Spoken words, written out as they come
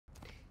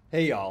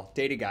Hey y'all,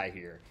 Data Guy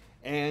here.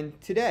 And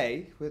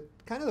today, with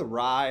kind of the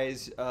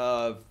rise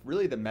of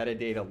really the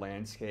metadata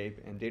landscape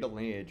and data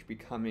lineage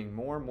becoming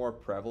more and more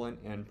prevalent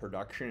in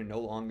production and no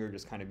longer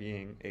just kind of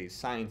being a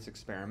science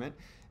experiment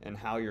and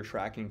how you're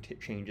tracking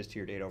changes to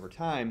your data over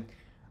time,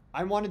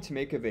 I wanted to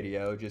make a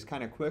video just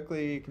kind of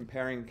quickly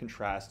comparing and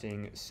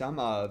contrasting some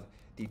of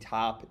the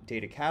top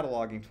data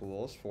cataloging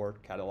tools for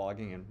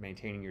cataloging and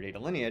maintaining your data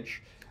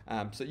lineage.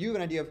 So you have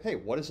an idea of, hey,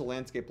 what does the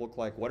landscape look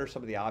like? What are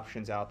some of the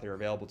options out there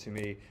available to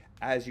me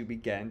as you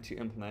begin to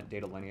implement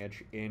data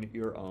lineage in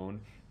your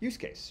own use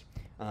case?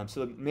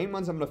 So the main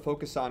ones I'm going to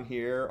focus on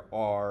here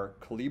are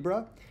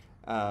Collibra,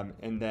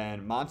 and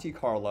then Monte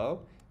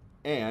Carlo,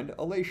 and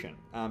Elation.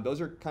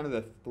 Those are kind of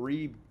the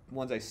three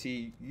ones I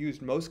see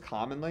used most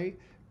commonly,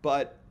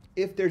 but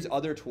if there's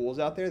other tools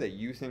out there that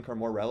you think are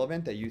more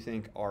relevant, that you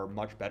think are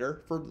much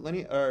better for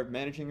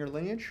managing your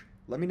lineage,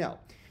 let me know.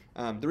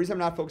 The reason I'm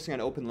not focusing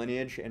on Open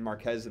Lineage and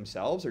Marquez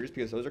themselves are just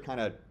because those are kind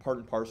of part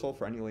and parcel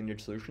for any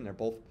lineage solution. They're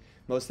both,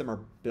 most of them are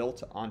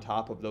built on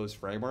top of those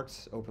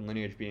frameworks. Open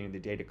Lineage being the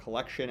data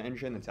collection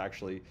engine that's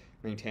actually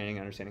maintaining and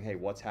understanding, hey,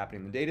 what's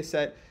happening in the data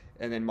set.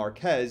 And then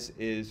Marquez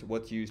is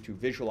what's used to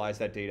visualize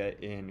that data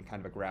in kind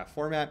of a graph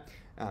format.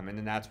 And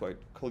then that's what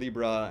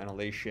Collibra and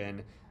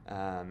Elation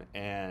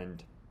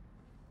and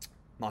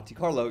Monte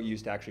Carlo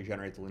used to actually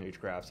generate the lineage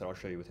graphs that I'll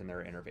show you within their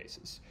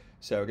interfaces.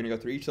 So we're going to go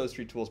through each of those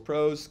three tools,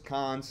 pros,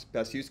 cons,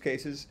 best use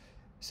cases,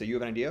 so you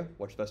have an idea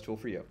what's the best tool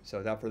for you. So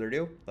without further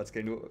ado, let's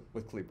get into it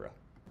with Collibra.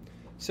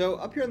 So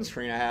up here on the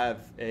screen, I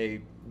have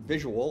a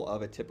visual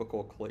of a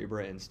typical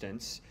Collibra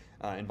instance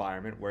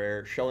environment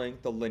where showing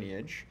the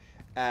lineage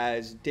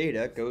as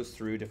data goes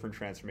through different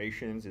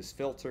transformations, is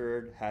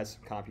filtered, has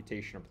some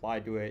computation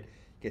applied to it,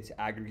 gets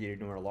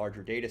aggregated into a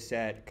larger data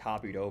set,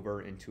 copied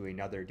over into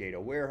another data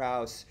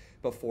warehouse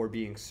before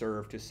being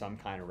served to some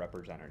kind of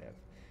representative.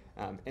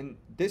 And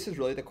this is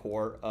really the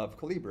core of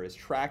Collibra, is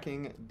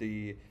tracking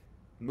the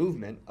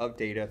movement of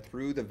data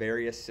through the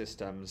various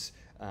systems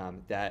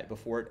that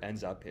before it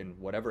ends up in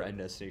whatever end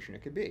destination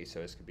it could be. So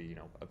this could be,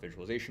 a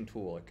visualization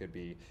tool. It could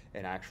be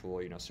an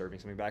actual, serving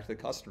something back to the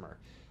customer.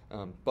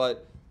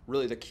 But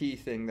really the key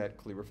thing that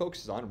Collibra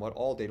focuses on, and what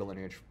all data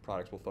lineage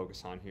products will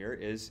focus on here,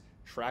 is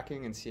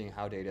tracking and seeing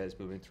how data is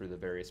moving through the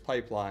various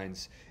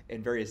pipelines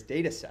and various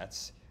data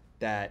sets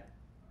that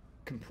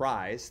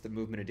comprise the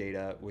movement of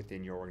data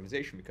within your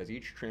organization, because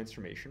each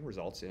transformation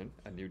results in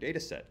a new data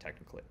set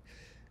technically.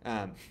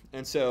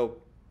 And so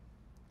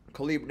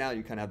Collibra, now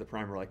you kind of have the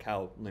primer like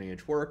how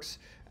lineage works.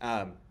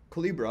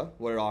 Collibra,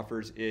 what it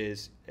offers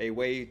is a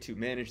way to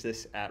manage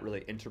this at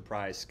really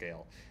enterprise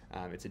scale.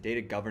 It's a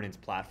data governance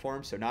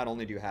platform, so not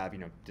only do you have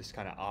just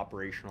kind of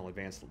operational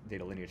advanced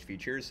data lineage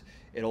features,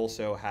 it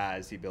also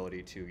has the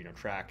ability to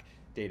track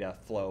data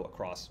flow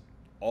across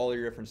all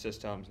your different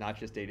systems, not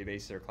just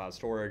databases or cloud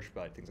storage,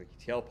 but things like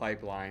ETL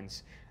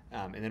pipelines,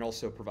 and then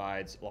also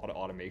provides a lot of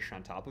automation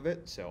on top of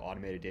it. So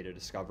automated data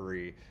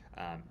discovery,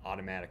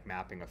 automatic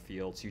mapping of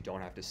fields. You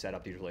don't have to set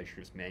up these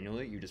relationships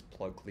manually. You just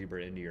plug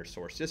Collibra into your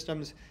source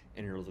systems,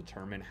 and it'll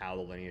determine how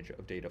the lineage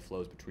of data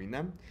flows between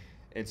them.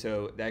 And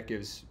so that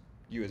gives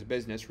you as a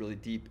business really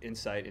deep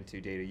insight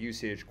into data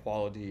usage,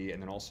 quality,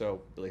 and then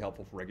also really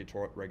helpful for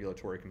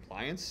regulatory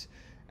compliance.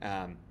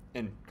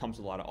 And comes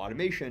with a lot of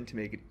automation to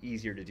make it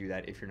easier to do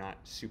that if you're not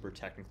super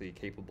technically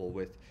capable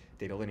with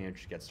data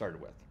lineage to get started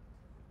with.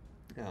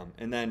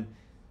 And then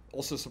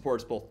also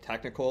supports both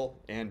technical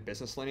and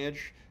business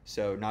lineage.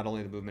 So not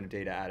only the movement of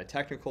data at a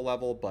technical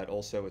level, but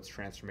also its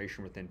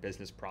transformation within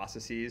business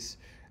processes.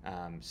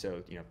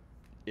 So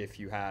if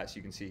you have, so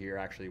you can see here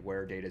actually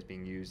where data is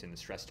being used in the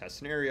stress test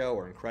scenario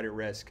or in credit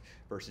risk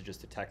versus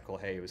just the technical,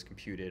 hey, it was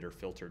computed or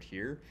filtered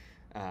here.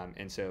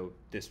 And so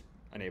this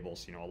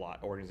enables a lot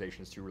of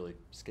organizations to really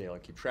scale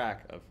and keep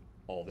track of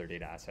all of their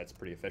data assets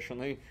pretty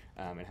efficiently,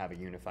 and have a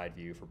unified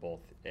view for both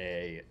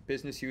a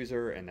business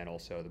user and then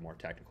also the more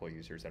technical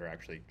users that are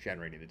actually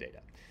generating the data.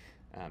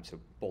 So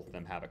both of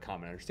them have a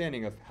common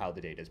understanding of how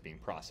the data is being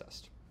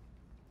processed.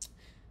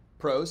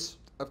 Pros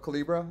of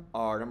Collibra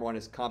are, number one,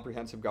 is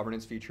comprehensive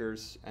governance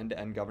features,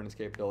 end-to-end governance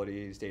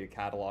capabilities, data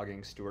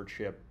cataloging,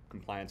 stewardship,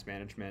 compliance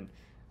management.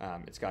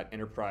 It's got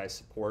enterprise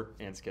support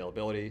and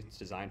scalability. It's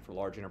designed for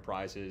large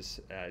enterprises.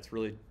 It's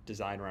really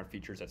designed around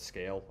features that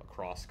scale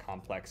across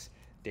complex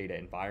data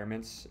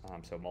environments,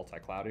 so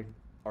multi-cloud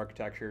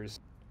architectures.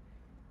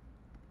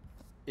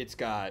 It's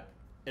got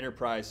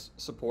enterprise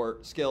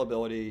support,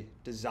 scalability,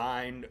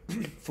 designed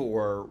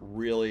for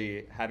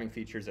really having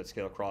features that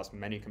scale across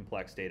many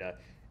complex data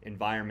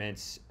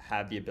environments,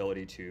 have the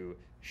ability to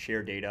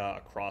share data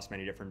across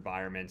many different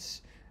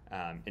environments,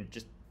 and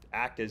just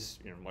act as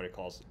what it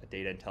calls a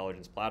data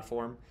intelligence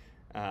platform.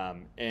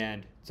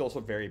 And it's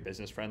also very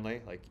business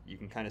friendly. Like you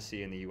can kind of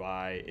see in the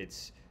UI,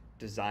 it's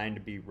designed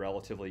to be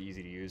relatively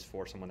easy to use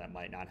for someone that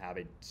might not have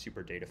a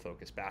super data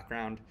focused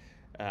background,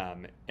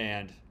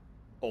 and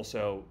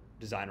also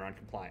design around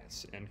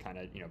compliance and kind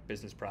of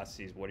business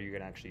processes. What are you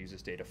going to actually use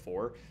this data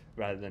for,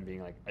 rather than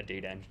being like a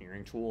data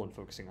engineering tool and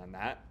focusing on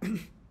that.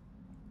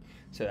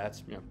 So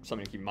that's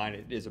something to keep in mind.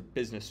 It is a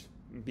business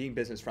being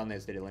business friendly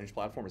as a data lineage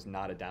platform is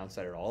not a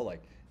downside at all.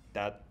 Like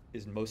that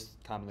is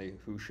most commonly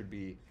who should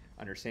be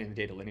understanding the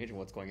data lineage and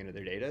what's going into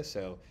their data.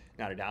 So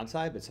not a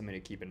downside, but something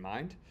to keep in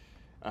mind.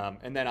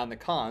 And then on the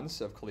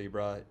cons of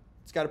Collibra,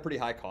 it's got a pretty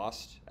high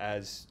cost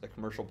as a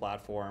commercial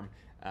platform.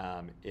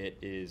 It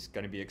is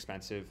going to be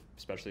expensive,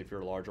 especially if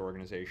you're a large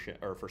organization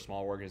or for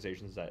small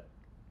organizations that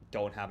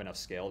don't have enough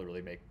scale to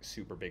really make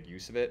super big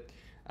use of it.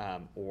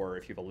 Or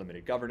if you have a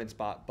limited governance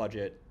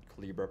budget,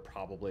 Collibra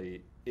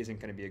probably isn't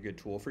going to be a good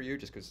tool for you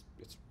just because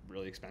it's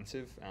really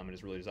expensive and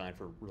is really designed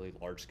for really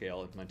large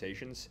scale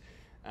implementations.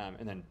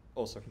 And then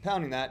also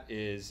compounding that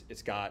is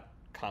it's got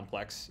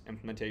complex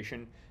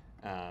implementation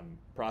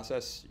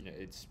process. You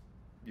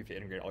have to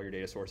integrate all your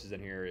data sources in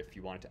here. If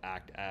you want it to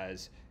act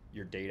as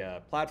your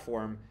data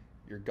platform,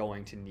 you're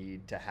going to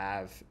need to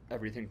have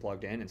everything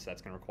plugged in, and so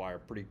that's going to require a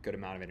pretty good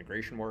amount of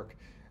integration work.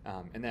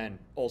 And then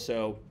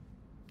also,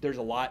 there's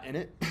a lot in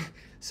it,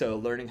 so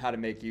learning how to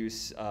make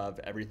use of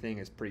everything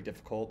is pretty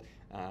difficult.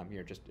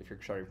 Just if you're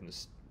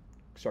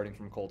starting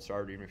from a cold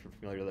start, or even if you're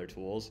familiar with other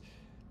tools,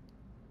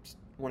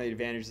 one of the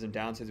advantages and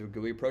downsides of a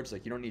GUI approach is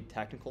like you don't need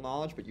technical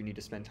knowledge, but you need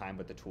to spend time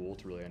with the tool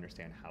to really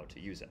understand how to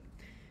use it.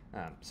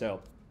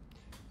 So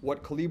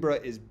what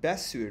Collibra is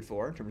best suited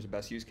for in terms of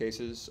best use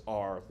cases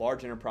are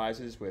large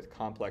enterprises with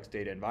complex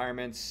data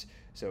environments.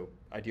 So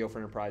ideal for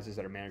enterprises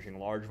that are managing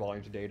large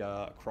volumes of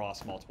data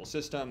across multiple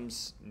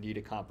systems, need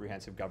a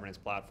comprehensive governance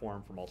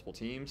platform for multiple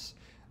teams,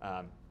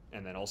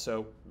 and then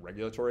also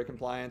regulatory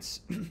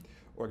compliance.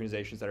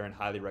 Organizations that are in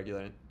highly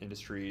regulated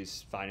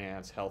industries,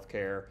 finance,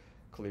 healthcare.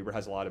 Collibra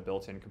has a lot of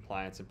built-in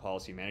compliance and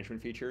policy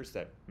management features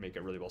that make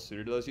it really well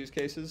suited to those use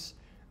cases.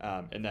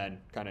 And then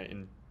kind of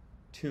in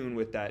tune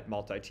with that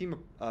multi-team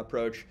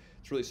approach,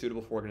 it's really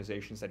suitable for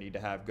organizations that need to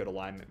have good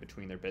alignment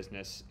between their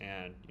business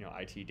and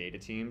IT data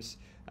teams,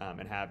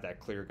 and have that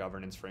clear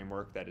governance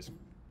framework that is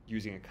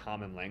using a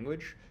common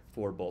language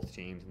for both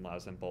teams and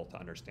allows them both to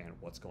understand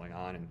what's going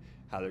on and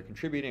how they're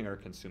contributing or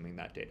consuming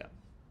that data.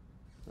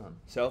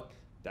 So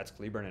that's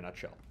Collibra in a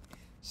nutshell.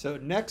 So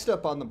next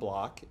up on the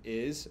block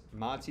is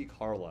Monte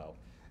Carlo.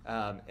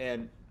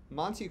 And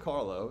Monte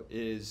Carlo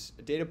is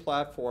a data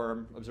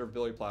platform,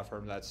 observability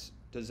platform that's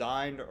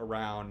designed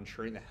around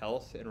ensuring the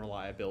health and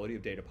reliability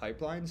of data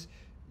pipelines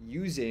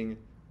using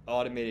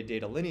automated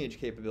data lineage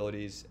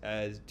capabilities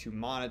to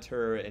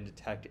monitor and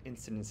detect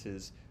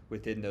incidences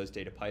within those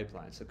data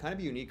pipelines. So kind of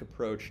a unique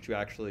approach to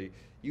actually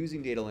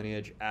using data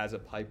lineage as a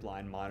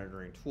pipeline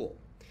monitoring tool.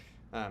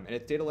 And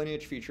its data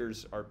lineage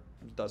features are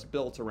thus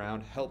built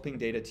around helping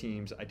data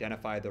teams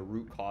identify the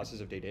root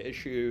causes of data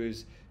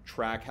issues,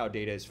 track how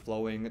data is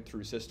flowing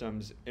through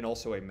systems, and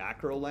also a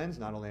macro lens,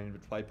 not only in the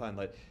pipeline,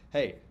 like,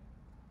 hey,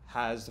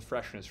 how's the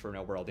freshness for an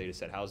overall data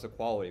set? How's the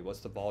quality?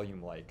 What's the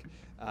volume like?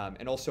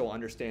 And also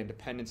understand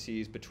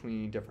dependencies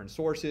between different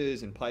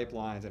sources and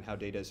pipelines and how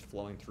data is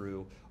flowing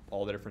through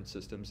all the different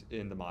systems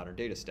in the modern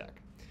data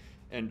stack.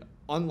 And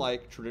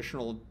unlike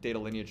traditional data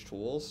lineage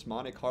tools,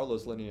 Monte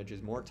Carlo's lineage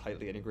is more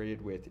tightly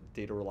integrated with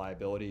data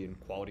reliability and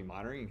quality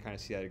monitoring. You can kind of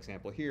see that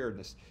example here in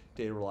this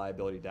data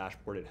reliability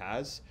dashboard it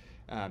has.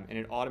 And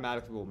it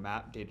automatically will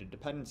map data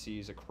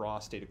dependencies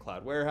across data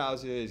cloud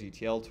warehouses,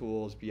 ETL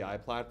tools, BI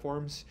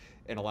platforms,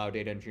 and allow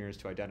data engineers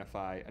to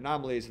identify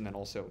anomalies and then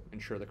also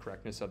ensure the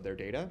correctness of their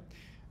data.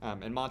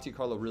 And Monte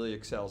Carlo really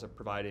excels at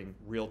providing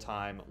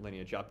real-time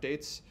lineage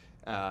updates,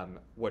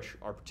 which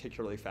are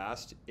particularly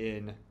fast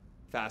in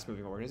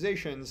fast-moving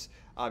organizations,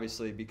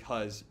 obviously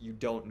because you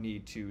don't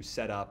need to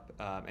set up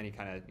any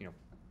kind of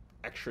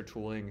extra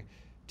tooling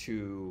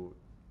to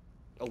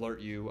alert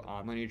you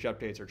on lineage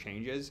updates or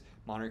changes.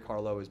 Monte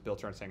Carlo is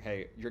built around saying,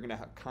 hey, you're going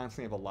to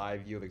constantly have a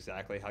live view of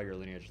exactly how your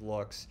lineage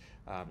looks,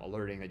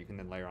 alerting that you can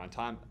then layer on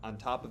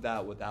top of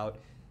that without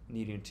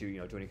needing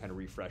to do any kind of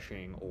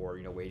refreshing or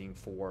waiting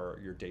for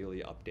your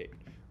daily update.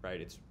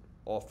 Right? It's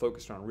all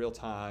focused on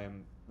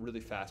real-time, really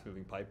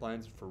fast-moving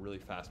pipelines for really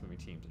fast-moving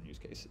teams and use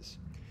cases.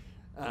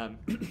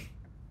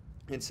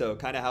 And so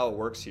kind of how it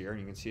works here, and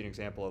you can see an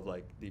example of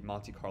like the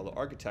Monte Carlo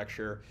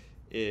architecture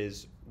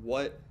is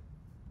what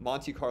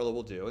Monte Carlo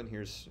will do, and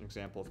here's an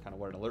example of kind of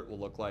what an alert will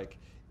look like,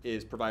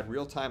 is provide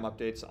real-time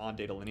updates on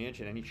data lineage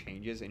and any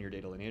changes in your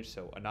data lineage,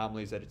 so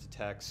anomalies that it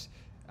detects,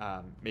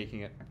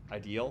 making it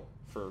ideal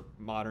for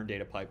modern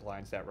data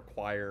pipelines that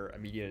require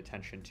immediate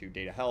attention to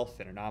data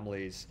health and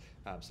anomalies.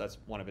 So that's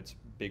one of its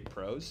big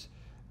pros.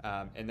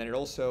 And then it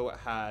also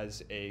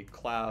has a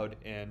cloud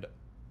and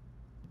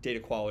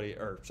it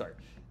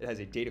has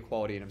a data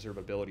quality and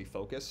observability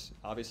focus,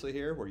 obviously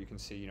here, where you can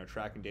see,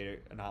 tracking data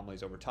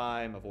anomalies over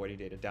time, avoiding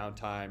data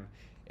downtime,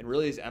 and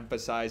really is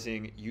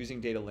emphasizing using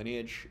data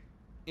lineage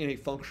in a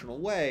functional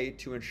way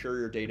to ensure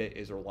your data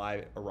is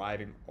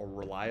arriving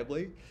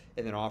reliably,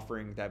 and then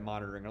offering that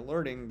monitoring and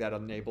alerting that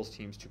enables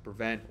teams to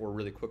prevent or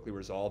really quickly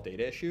resolve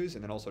data issues,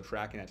 and then also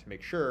tracking that to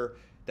make sure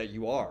that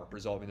you are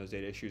resolving those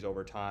data issues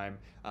over time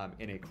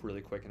in a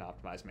really quick and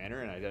optimized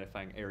manner, and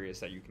identifying areas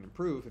that you can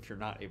improve if you're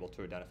not able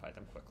to identify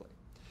them quickly.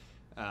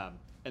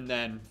 And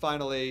then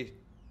finally,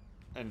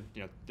 and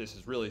this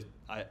is really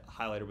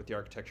highlighted with the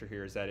architecture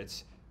here, is that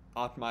it's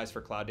optimized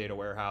for cloud data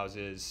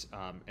warehouses,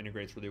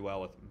 integrates really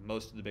well with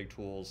most of the big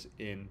tools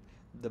in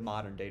the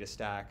modern data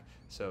stack.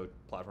 So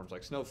platforms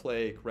like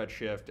Snowflake,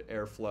 Redshift,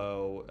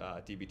 Airflow,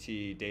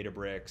 dbt,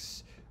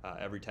 Databricks,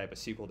 every type of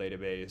SQL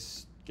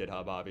database,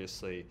 GitHub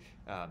obviously.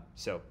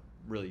 So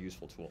really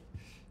useful tool.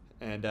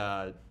 And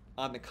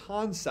on the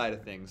con side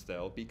of things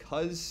though,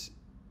 because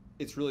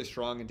it's really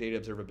strong in data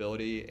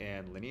observability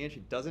and Lineage,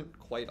 it doesn't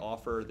quite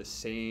offer the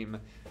same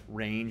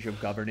range of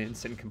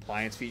governance and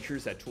compliance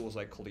features that tools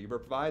like Collibra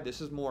provide. This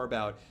is more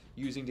about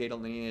using data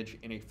lineage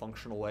in a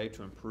functional way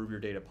to improve your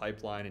data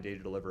pipeline and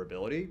data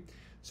deliverability.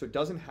 So it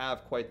doesn't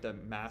have quite the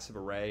massive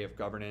array of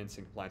governance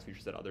and compliance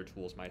features that other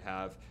tools might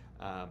have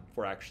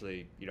for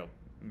actually,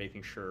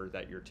 making sure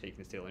that you're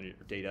taking this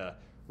data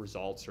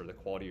results or the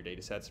quality of your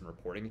data sets and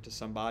reporting it to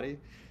somebody.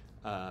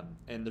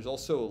 And there's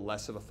also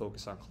less of a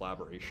focus on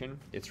collaboration.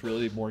 It's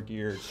really more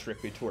geared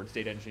strictly towards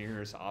data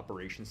engineers,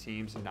 operations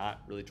teams, and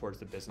not really towards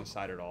the business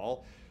side at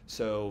all.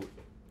 So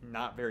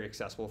not very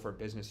accessible for a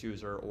business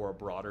user or a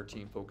broader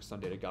team focused on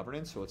data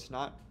governance. So it's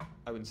not,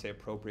 I wouldn't say,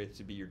 appropriate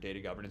to be your data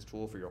governance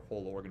tool for your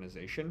whole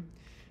organization.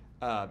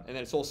 And then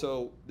it's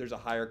also, there's a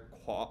higher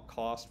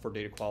cost for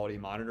data quality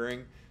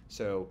monitoring.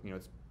 So,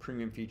 it's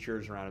premium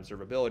features around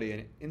observability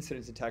and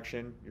incident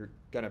detection. You're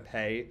going to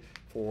pay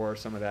for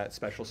some of that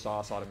special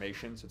sauce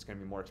automation, so it's going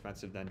to be more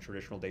expensive than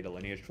traditional data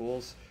lineage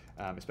tools,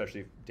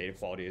 especially if data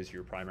quality is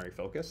your primary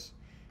focus.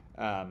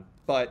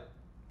 But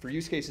for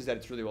use cases that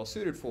it's really well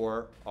suited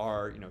for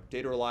are,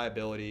 data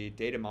reliability,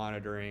 data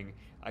monitoring,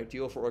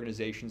 ideal for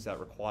organizations that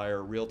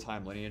require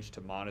real-time lineage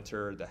to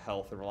monitor the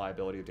health and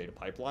reliability of data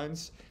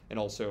pipelines, and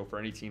also for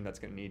any team that's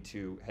going to need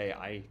to, hey,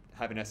 I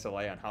have an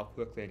SLA on how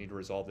quickly I need to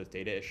resolve this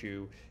data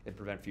issue and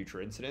prevent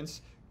future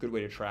incidents. Good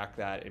way to track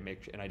that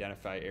and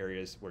identify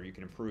areas where you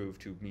can improve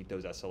to meet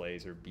those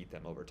SLAs or beat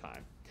them over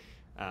time.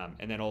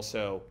 And then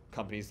also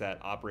companies that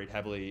operate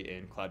heavily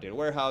in cloud data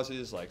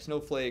warehouses like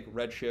Snowflake,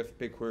 Redshift,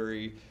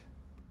 BigQuery,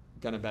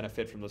 going to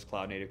benefit from those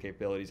cloud native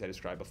capabilities I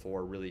described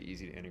before, really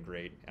easy to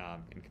integrate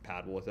and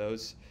compatible with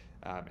those.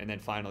 And then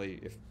finally,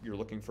 if you're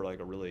looking for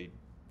like a really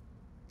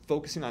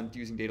focusing on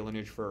using data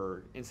lineage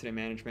for incident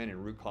management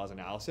and root cause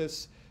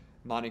analysis,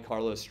 Monte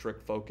Carlo's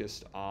strict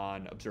focused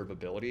on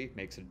observability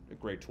makes it a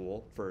great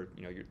tool for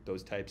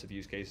those types of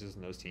use cases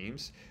and those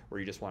teams where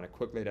you just want to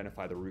quickly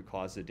identify the root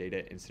cause of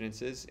data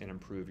incidences and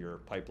improve your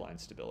pipeline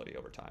stability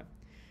over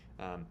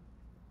time.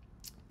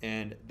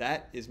 And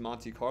that is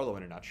Monte Carlo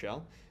in a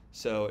nutshell.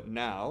 So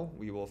now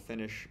we will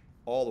finish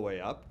all the way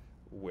up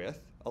with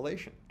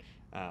Elation.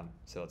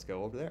 So let's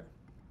go over there.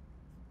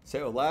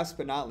 So last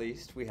but not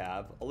least, we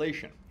have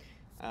Elation.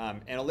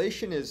 And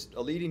Elation is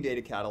a leading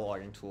data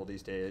cataloging tool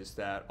these days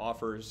that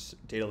offers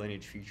data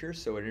lineage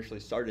features. So it initially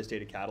started as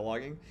data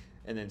cataloging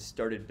and then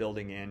started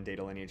building in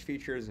data lineage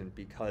features. And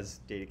because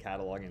data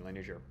cataloging and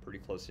lineage are pretty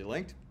closely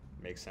linked,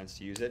 it makes sense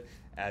to use it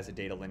as a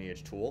data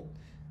lineage tool.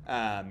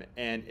 And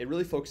it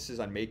really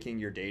focuses on making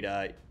your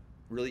data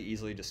really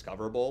easily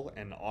discoverable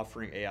and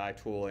offering AI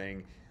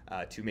tooling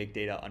to make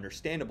data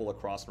understandable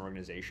across an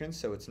organization.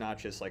 So it's not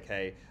just like,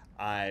 hey,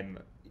 I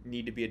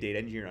need to be a data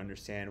engineer to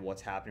understand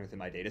what's happening within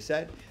my data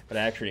set, but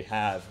I actually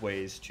have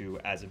ways to,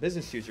 as a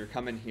business user,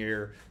 come in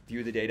here,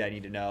 view the data I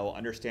need to know,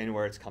 understand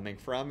where it's coming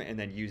from, and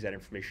then use that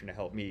information to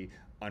help me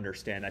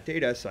understand that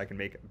data so I can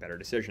make better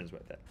decisions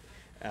with it.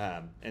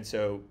 And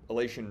so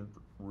Elation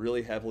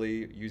really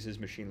heavily uses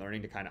machine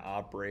learning to kind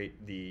of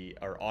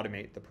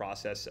automate the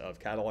process of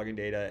cataloging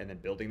data and then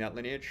building that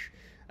lineage,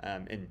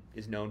 and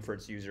is known for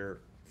its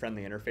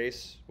user-friendly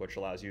interface, which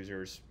allows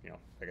users,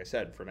 like I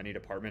said, from any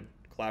department,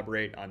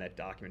 collaborate on that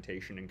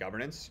documentation and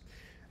governance.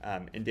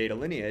 And data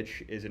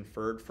lineage is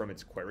inferred from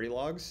its query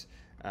logs.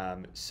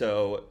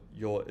 So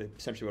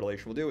essentially what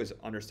Elation will do is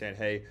understand,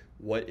 hey,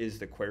 what is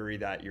the query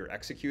that you're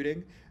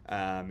executing?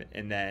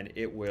 And then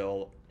it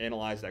will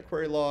analyze that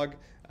query log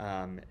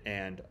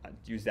and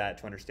use that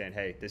to understand,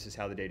 hey, this is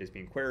how the data is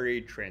being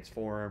queried,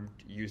 transformed,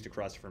 used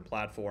across different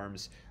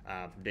platforms,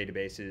 from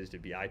databases to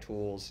BI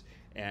tools.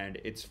 And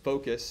its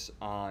focus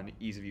on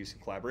ease of use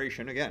and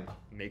collaboration, again,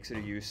 makes it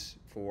a use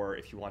for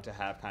if you want to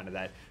have kind of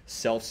that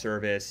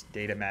self-service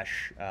data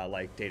mesh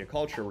like data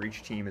culture where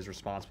each team is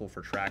responsible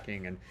for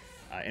tracking and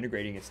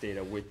integrating its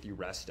data with the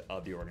rest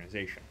of the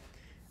organization.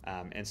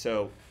 And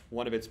so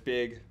one of its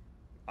big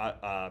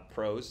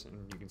pros,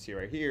 and you can see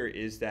right here,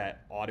 is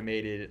that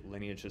automated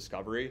lineage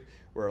discovery,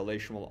 where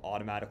Elation will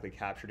automatically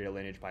capture data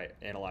lineage by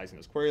analyzing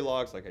those query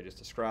logs like I just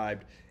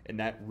described, and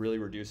that really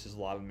reduces a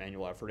lot of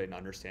manual effort in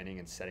understanding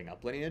and setting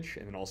up lineage,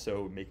 and then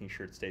also making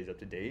sure it stays up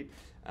to date,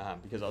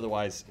 because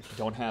otherwise, if you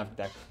don't have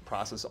that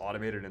process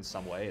automated in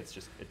some way, it's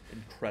just an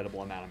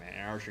incredible amount of man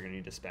hours you're going to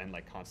need to spend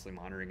like constantly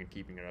monitoring and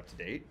keeping it up to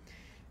date.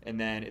 And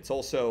then it's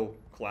also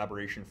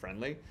collaboration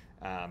friendly.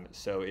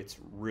 So it's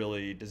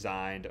really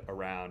designed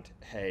around,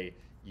 hey,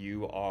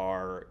 you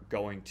are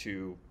going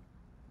to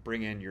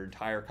bring in your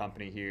entire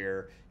company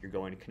here, you're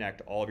going to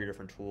connect all of your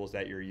different tools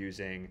that you're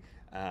using,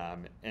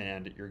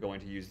 and you're going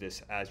to use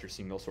this as your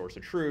single source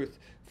of truth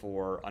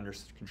for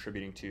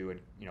contributing to and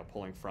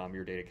pulling from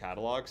your data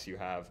catalog. So you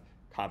have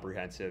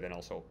comprehensive and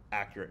also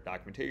accurate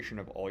documentation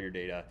of all your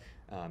data,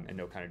 and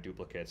no kind of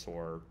duplicates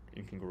or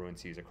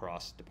incongruencies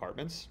across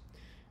departments.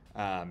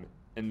 And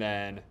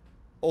then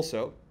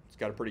also, it's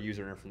got a pretty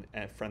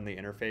user-friendly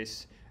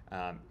interface,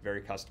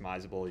 very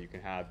customizable. You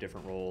can have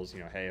different roles.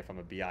 Hey, if I'm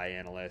a BI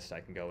analyst, I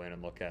can go in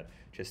and look at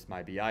just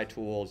my BI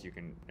tools. You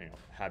can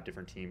have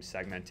different teams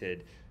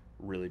segmented,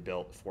 really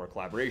built for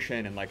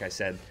collaboration. And like I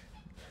said,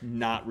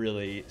 not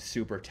really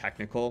super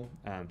technical.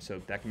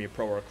 So that can be a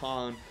pro or a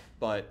con,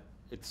 but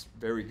it's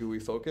very GUI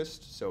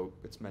focused. So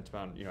it's meant to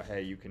found,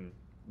 hey,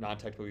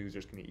 non-technical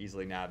users can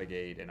easily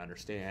navigate and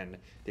understand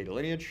data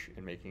lineage,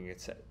 and making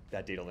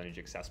that data lineage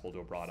accessible to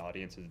a broad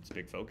audience is its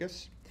big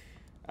focus.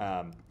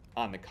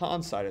 On the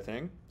con side of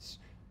things,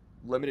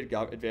 limited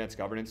advanced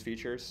governance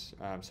features.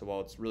 So while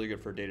it's really good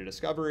for data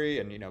discovery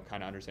and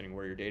kind of understanding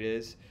where your data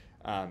is,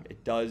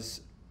 it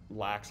does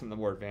lack some of the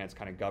more advanced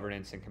kind of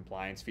governance and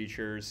compliance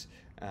features.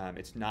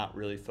 It's not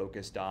really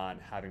focused on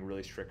having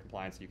really strict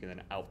compliance that you can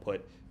then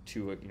output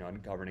to a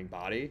governing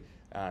body.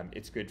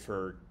 It's good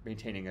for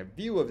maintaining a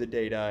view of the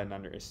data and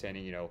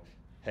understanding,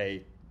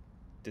 hey,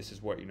 this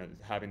is what,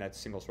 having that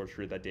single source of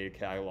truth, that data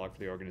catalog for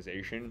the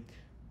organization.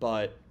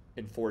 But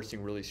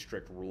enforcing really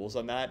strict rules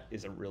on that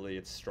isn't really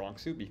its strong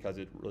suit, because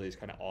it really is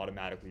kind of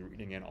automatically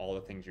reading in all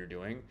the things you're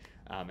doing,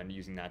 and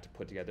using that to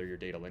put together your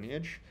data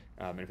lineage.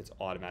 And if it's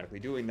automatically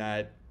doing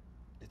that,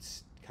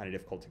 it's kind of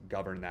difficult to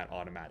govern that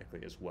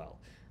automatically as well.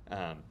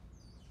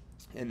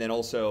 And then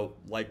also,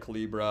 like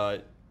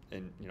Collibra,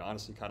 and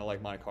honestly, kind of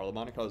like Monte Carlo.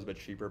 Monte Carlo is a bit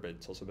cheaper, but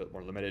it's also a bit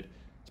more limited.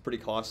 It's pretty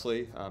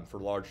costly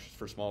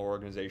for smaller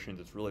organizations.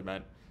 It's really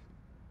meant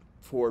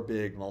for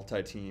big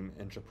multi-team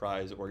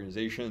enterprise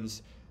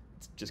organizations.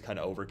 It's just kind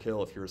of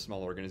overkill if you're a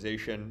small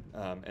organization.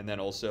 And then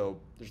also,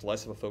 there's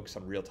less of a focus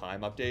on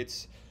real-time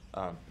updates,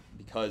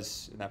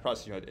 because in that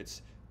process,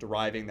 it's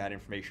deriving that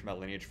information about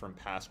lineage from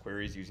past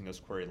queries using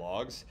those query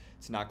logs.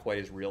 It's not quite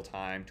as real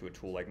time to a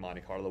tool like Monte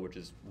Carlo, which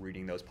is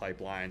reading those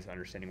pipelines and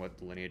understanding what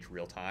the lineage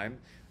real time.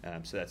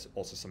 So that's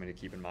also something to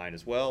keep in mind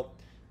as well.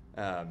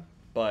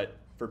 But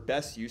for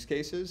best use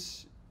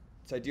cases,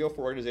 it's ideal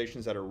for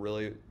organizations that are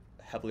really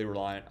heavily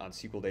reliant on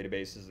SQL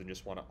databases and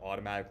just want to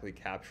automatically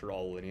capture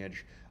all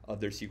lineage of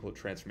their SQL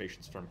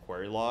transformations from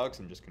query logs,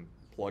 and just can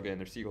plug in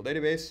their SQL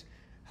database,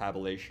 have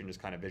Elation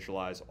just kind of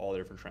visualize all the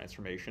different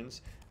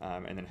transformations,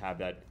 and then have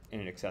that in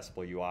an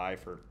accessible UI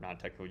for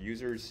non-technical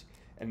users.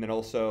 And then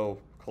also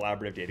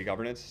collaborative data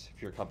governance.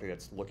 If you're a company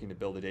that's looking to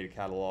build a data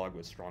catalog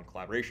with strong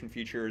collaboration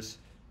features,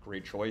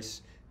 great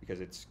choice, because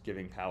it's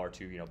giving power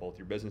to both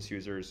your business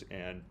users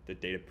and the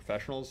data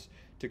professionals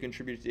to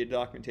contribute to data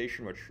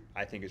documentation, which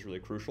I think is really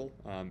crucial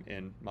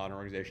in modern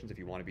organizations. If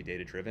you want to be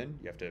data driven,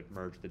 you have to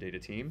merge the data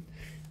team.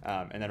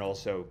 And then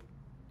also,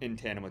 in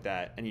tandem with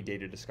that, any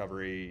data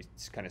discovery,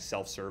 kind of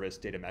self-service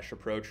data mesh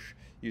approach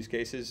use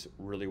cases,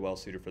 really well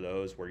suited for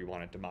those, where you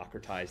want to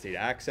democratize data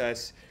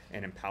access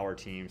and empower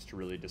teams to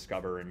really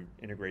discover and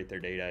integrate their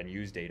data and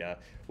use data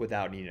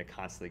without needing to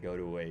constantly go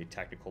to a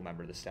technical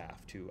member of the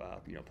staff to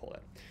pull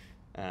it.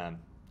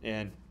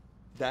 And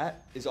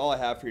that is all I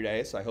have for you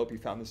today. So I hope you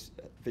found this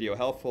video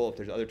helpful. If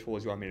there's other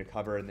tools you want me to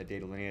cover in the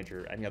data lineage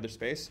or any other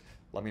space,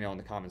 let me know in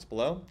the comments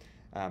below.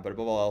 But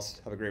above all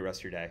else, have a great rest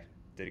of your day.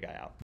 Data Guy out.